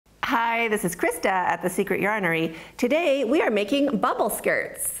Hi, this is Krista at the Secret Yarnery. Today we are making bubble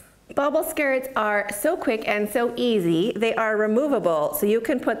skirts. Bubble skirts are so quick and so easy. They are removable, so you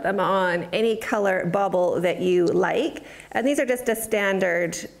can put them on any color bauble that you like. And these are just a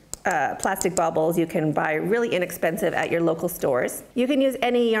standard plastic baubles you can buy really inexpensive at your local stores. You can use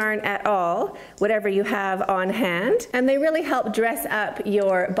any yarn at all, whatever you have on hand, and they really help dress up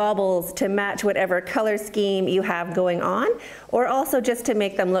your baubles to match whatever color scheme you have going on, or also just to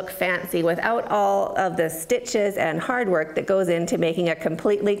make them look fancy without all of the stitches and hard work that goes into making a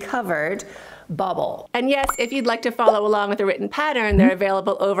completely covered bauble. And yes, if you'd like to follow along with a written pattern, they're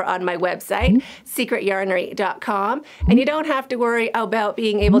available over on my website, secretyarnery.com. And you don't have to worry about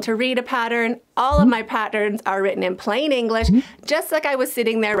being able to read a pattern. All of my patterns are written in plain English, just like I was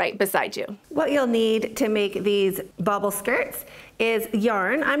sitting there right beside you. What you'll need to make these bauble skirts is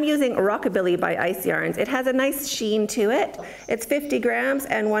yarn. I'm using Rockabilly by Ice Yarns. It has a nice sheen to it. It's 50 grams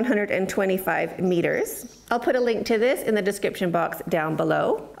and 125 meters. I'll put a link to this in the description box down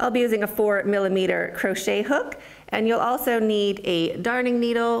below. I'll be using a 4mm crochet hook, and you'll also need a darning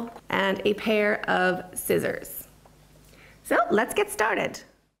needle and a pair of scissors. So let's get started.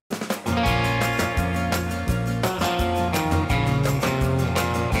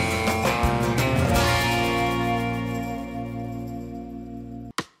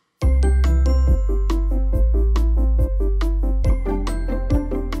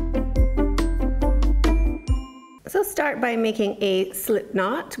 So start by making a slip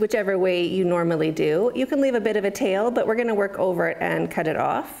knot, whichever way you normally do. You can leave a bit of a tail, but we're going to work over it and cut it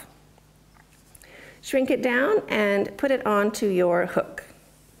off. Shrink it down and put it onto your hook.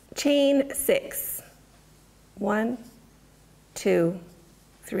 Chain 6. 1, 2,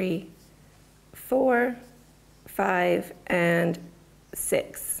 3, 4, 5, and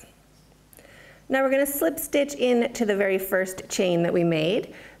 6. Now we're going to slip stitch into the very first chain that we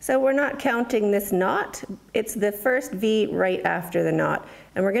made. So we're not counting this knot, it's the first V right after the knot.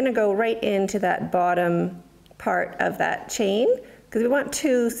 And we're going to go right into that bottom part of that chain, because we want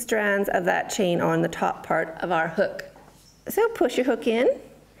 2 strands of that chain on the top part of our hook. So push your hook in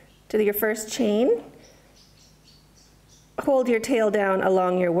to your first chain, hold your tail down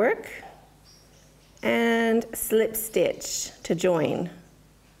along your work, and slip stitch to join.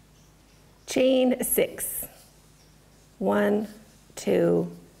 Chain 6. 1,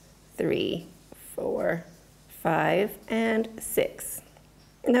 2, 3, 4, 5, and 6.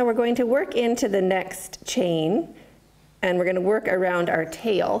 Now we're going to work into the next chain, and we're going to work around our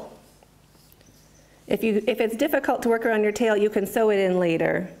tail. If it's difficult to work around your tail, you can sew it in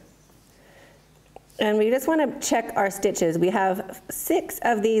later. And we just want to check our stitches. We have 6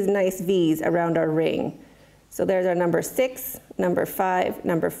 of these nice V's around our ring. So there's our number 6, number 5,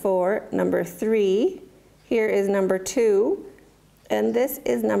 number 4, number 3. Here is number 2, and this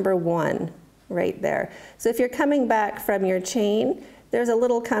is number 1 right there. So if you're coming back from your chain, there's a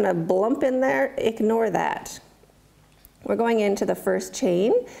little kind of blump in there. Ignore that. We're going into the first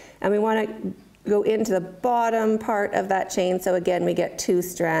chain, and we want to go into the bottom part of that chain. So again, we get 2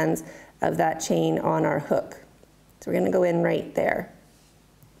 strands of that chain on our hook. So we're going to go in right there.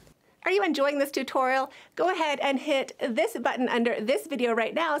 Are you enjoying this tutorial? Go ahead and hit this button under this video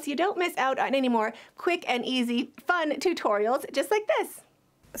right now so you don't miss out on any more quick and easy fun tutorials just like this.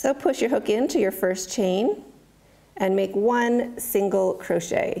 So push your hook into your first chain and make 1 single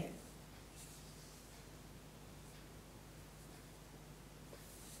crochet.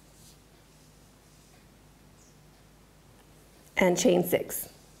 And chain 6.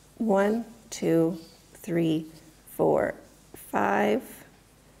 1, 2, 3, 4, 5,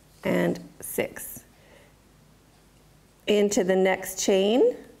 and 6. Into the next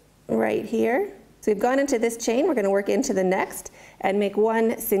chain right here. So we've gone into this chain, we're going to work into the next and make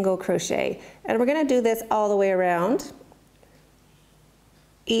 1 single crochet. And we're going to do this all the way around.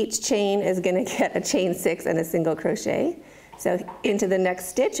 Each chain is going to get a chain 6 and a single crochet. So into the next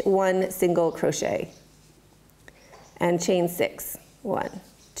stitch, 1 single crochet. And chain 6. 1,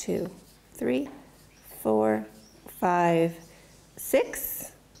 2, 3, 4, 5,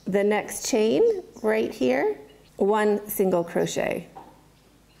 6. The next chain right here, 1 single crochet.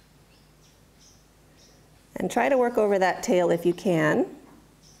 And try to work over that tail if you can.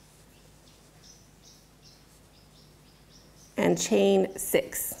 And chain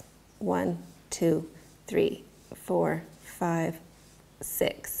 6. 1, 2, 3, 4, 5,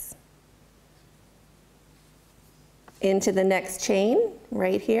 6. Into the next chain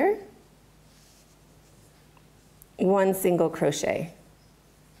right here, 1 single crochet.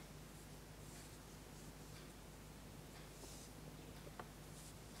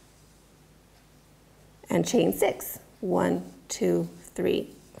 and chain 6. 1, 2,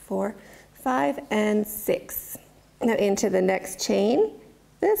 3, 4, 5, and 6. Now into the next chain,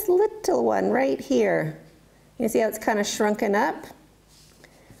 this little one right here. You see how it's kind of shrunken up?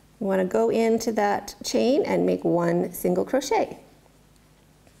 You want to go into that chain and make 1 single crochet.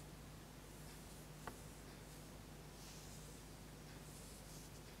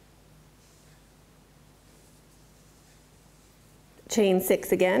 Chain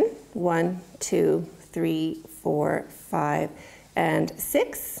 6 again, 1, 2, 3, 4, 5, and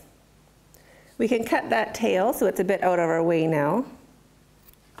 6. We can cut that tail so it's a bit out of our way now.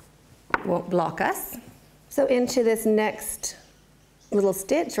 Won't block us. So into this next little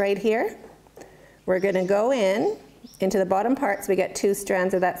stitch right here, we're going to go into the bottom part so we get 2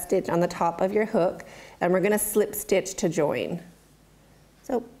 strands of that stitch on the top of your hook, and we're going to slip stitch to join.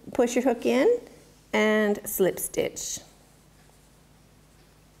 So push your hook in and slip stitch.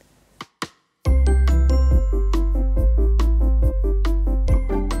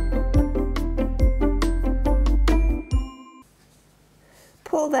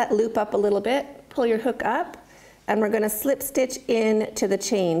 Pull that loop up a little bit, pull your hook up, and we're going to slip stitch into the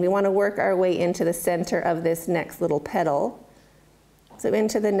chain. We want to work our way into the center of this next little petal. So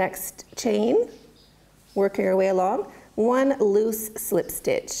into the next chain, working our way along, 1 loose slip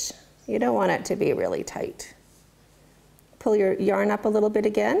stitch. You don't want it to be really tight. Pull your yarn up a little bit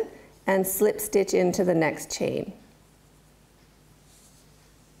again and slip stitch into the next chain.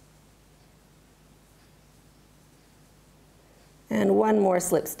 And 1 more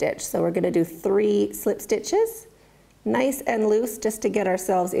slip stitch. So we're going to do 3 slip stitches, nice and loose, just to get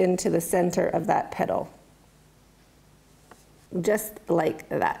ourselves into the center of that petal. Just like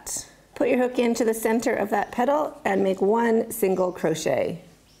that. Put your hook into the center of that petal and make 1 single crochet.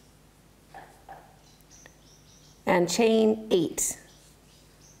 And chain 8.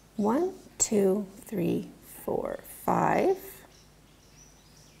 1, 2, 3, 4, 5,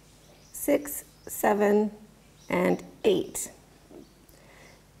 6, 7, and 8.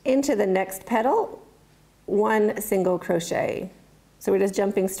 Into the next petal, 1 single crochet. So we're just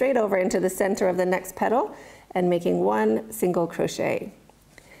jumping straight over into the center of the next petal and making 1 single crochet.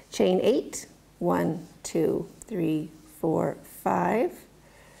 Chain 8, 1, 2, 3, 4, 5,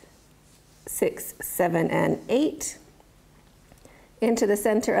 6, 7, and 8. Into the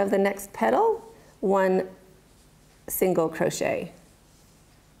center of the next petal, 1 single crochet.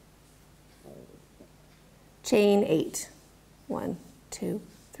 Chain 8, 1, 2,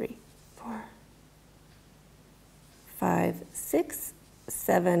 3, 4, 5, 6,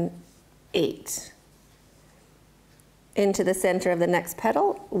 7, 8. Into the center of the next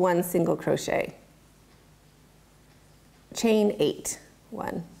petal, 1 single crochet. Chain 8,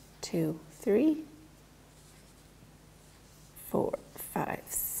 1, 2, 3, 4, 5,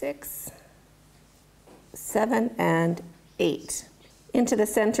 6, 7, and 8. Into the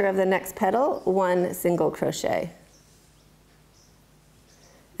center of the next petal, 1 single crochet.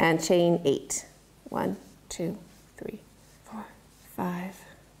 And chain 8. 1, 2, 3, 4, 5,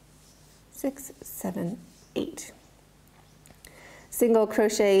 6, 7, 8. Single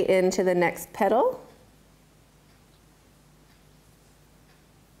crochet into the next petal.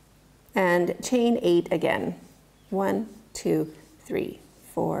 And chain 8 again. 1, 2, 3,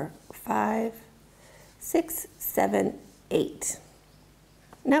 4, 5, 6, 7, 8.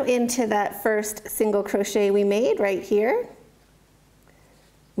 Now into that first single crochet we made right here,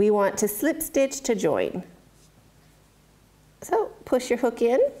 we want to slip stitch to join. So push your hook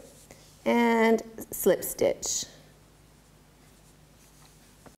in and slip stitch.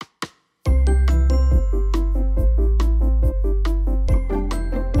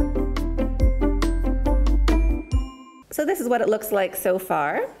 So this is what it looks like so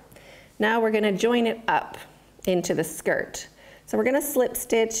far. Now we're going to join it up into the skirt. So we're going to slip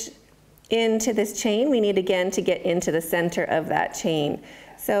stitch into this chain. We need again to get into the center of that chain.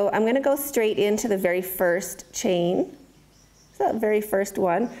 So I'm going to go straight into the very first chain. So that very first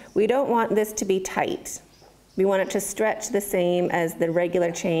one. We don't want this to be tight. We want it to stretch the same as the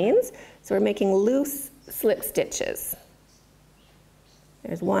regular chains. So we're making loose slip stitches.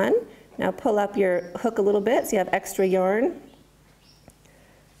 There's 1. Now pull up your hook a little bit so you have extra yarn.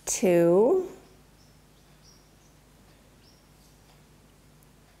 2.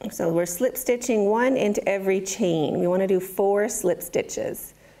 So we're slip stitching 1 into every chain. We want to do 4 slip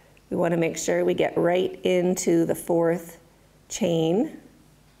stitches. We want to make sure we get right into the 4th chain.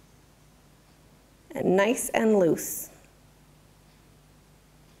 And nice and loose.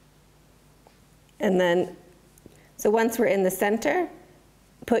 And then, so once we're in the center,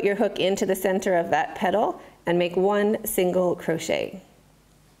 put your hook into the center of that petal and make 1 single crochet.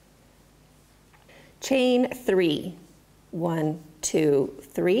 Chain 3. 1, 2,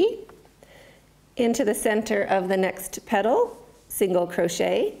 3. Into the center of the next petal, single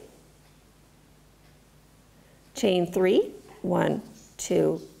crochet, chain 3, 1,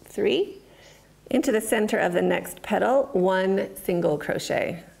 2, 3. Into the center of the next petal, 1 single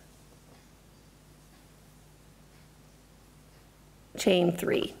crochet, chain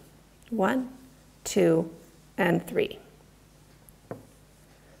 3, 1, 2, and 3. So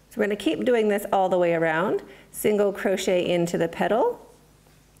we're going to keep doing this all the way around. Single crochet into the petal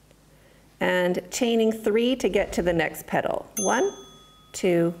and chaining 3 to get to the next petal. 1,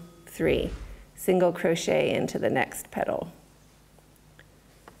 2, 3. Single crochet into the next petal.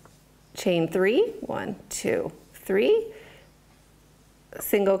 Chain 3, 1, 2, 3.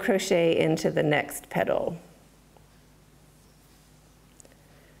 Single crochet into the next petal.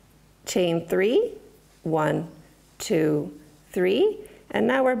 Chain 3, 1, 2, 3. And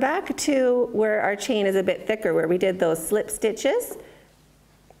now we're back to where our chain is a bit thicker, where we did those slip stitches.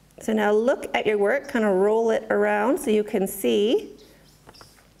 So now look at your work, kind of roll it around so you can see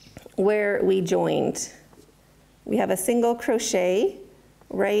where we joined. We have a single crochet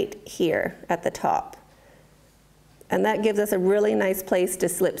right here at the top. And that gives us a really nice place to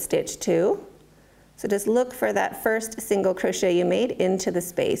slip stitch to. So just look for that first single crochet you made into the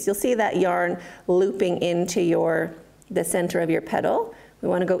space. You'll see that yarn looping into the center of your petal. We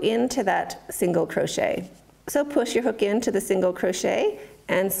want to go into that single crochet. So push your hook into the single crochet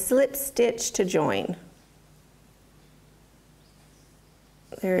and slip stitch to join.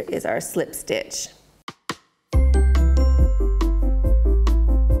 There is our slip stitch.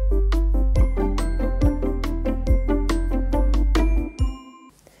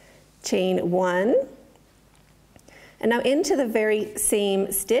 Chain 1, and now into the very same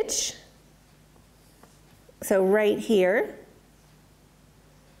stitch, so right here,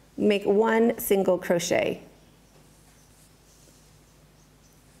 make 1 single crochet.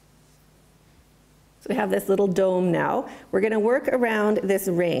 So we have this little dome now. We're going to work around this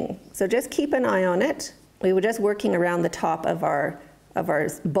ring, so just keep an eye on it. We were just working around the top of our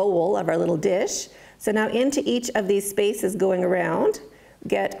bowl, of our little dish. So now into each of these spaces going around,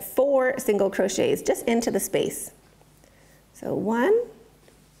 get 4 single crochets just into the space. So 1,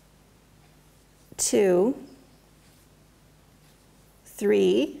 2,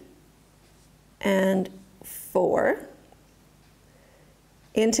 3, and 4.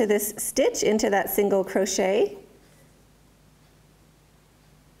 Into this stitch, into that single crochet,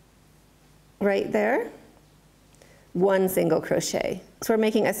 right there, 1 single crochet. So we're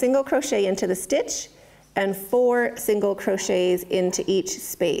making a single crochet into the stitch and 4 single crochets into each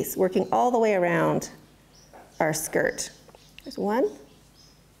space, working all the way around our skirt. There's 1,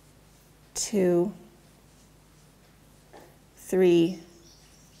 2, 3,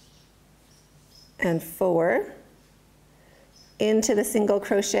 and 4. Into the single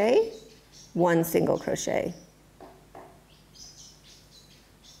crochet, 1 single crochet.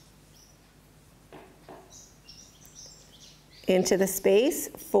 Into the space,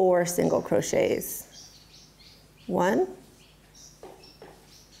 4 single crochets. 1,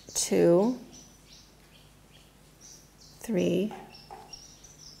 2, 3,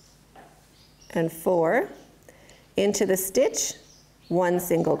 and 4. Into the stitch, 1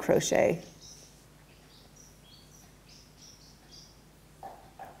 single crochet.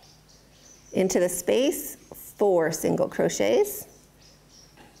 Into the space, 4 single crochets.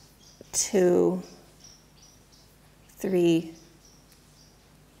 2, 3,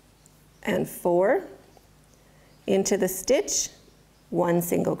 and 4. Into the stitch, 1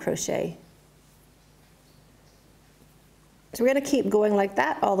 single crochet. So we're going to keep going like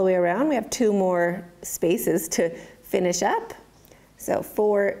that all the way around. We have 2 more spaces to finish up. So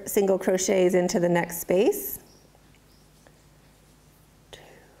 4 single crochets into the next space. 2,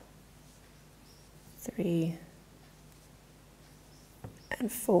 3,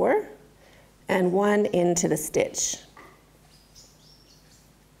 and 4. And 1 into the stitch.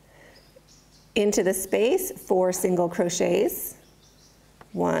 Into the space, 4 single crochets.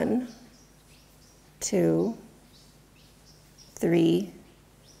 1, 2, 3,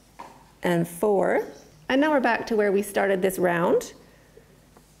 and 4. And now we're back to where we started this round.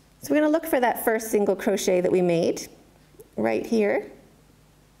 So we're going to look for that first single crochet that we made right here,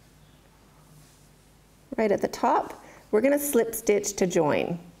 right at the top. We're going to slip stitch to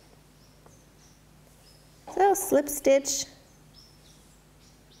join. So slip stitch,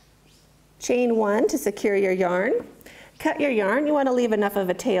 chain 1 to secure your yarn. Cut your yarn. You want to leave enough of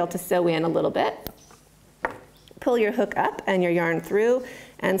a tail to sew in a little bit. Pull your hook up and your yarn through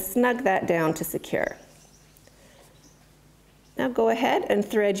and snug that down to secure. Now go ahead and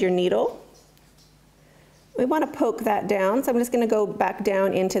thread your needle. We want to poke that down, so I'm just going to go back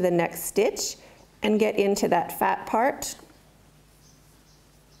down into the next stitch and get into that fat part.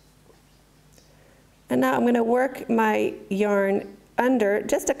 And now I'm going to work my yarn under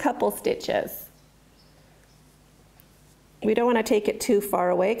just a couple stitches. We don't want to take it too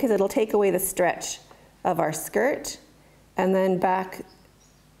far away because it'll take away the stretch of our skirt, and then back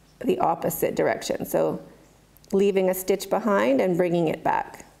the opposite direction. So leaving a stitch behind and bringing it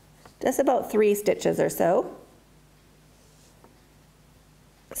back. Just about 3 stitches or so.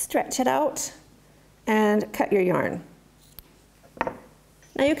 Stretch it out and cut your yarn.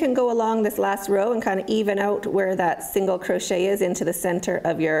 Now you can go along this last row and kind of even out where that single crochet is into the center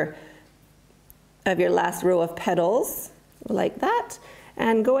of your last row of petals, like that.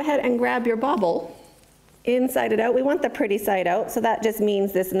 And go ahead and grab your bauble. Inside it out, we want the pretty side out, so that just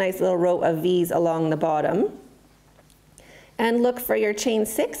means this nice little row of V's along the bottom. And look for your chain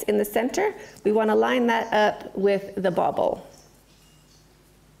 6 in the center. We want to line that up with the bauble.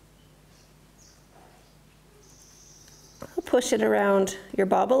 Push it around your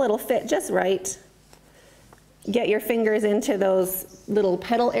bauble, it'll fit just right. Get your fingers into those little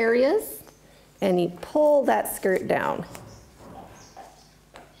petal areas and you pull that skirt down.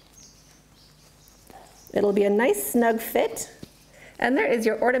 It'll be a nice snug fit. And there is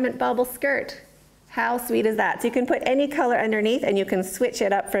your ornament bauble skirt. How sweet is that? So you can put any color underneath and you can switch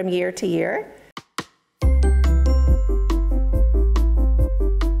it up from year to year.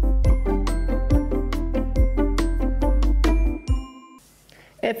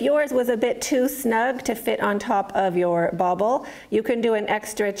 If yours was a bit too snug to fit on top of your bauble, you can do an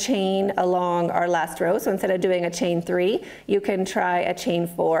extra chain along our last row. So instead of doing a chain 3, you can try a chain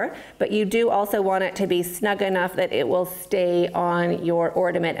 4, but you do also want it to be snug enough that it will stay on your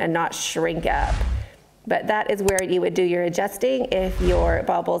ornament and not shrink up. But that is where you would do your adjusting if your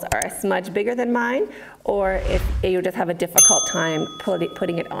baubles are a smudge bigger than mine, or if you just have a difficult time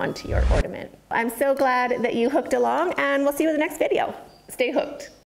putting it onto your ornament. I'm so glad that you hooked along, and we'll see you in the next video. Stay hooked.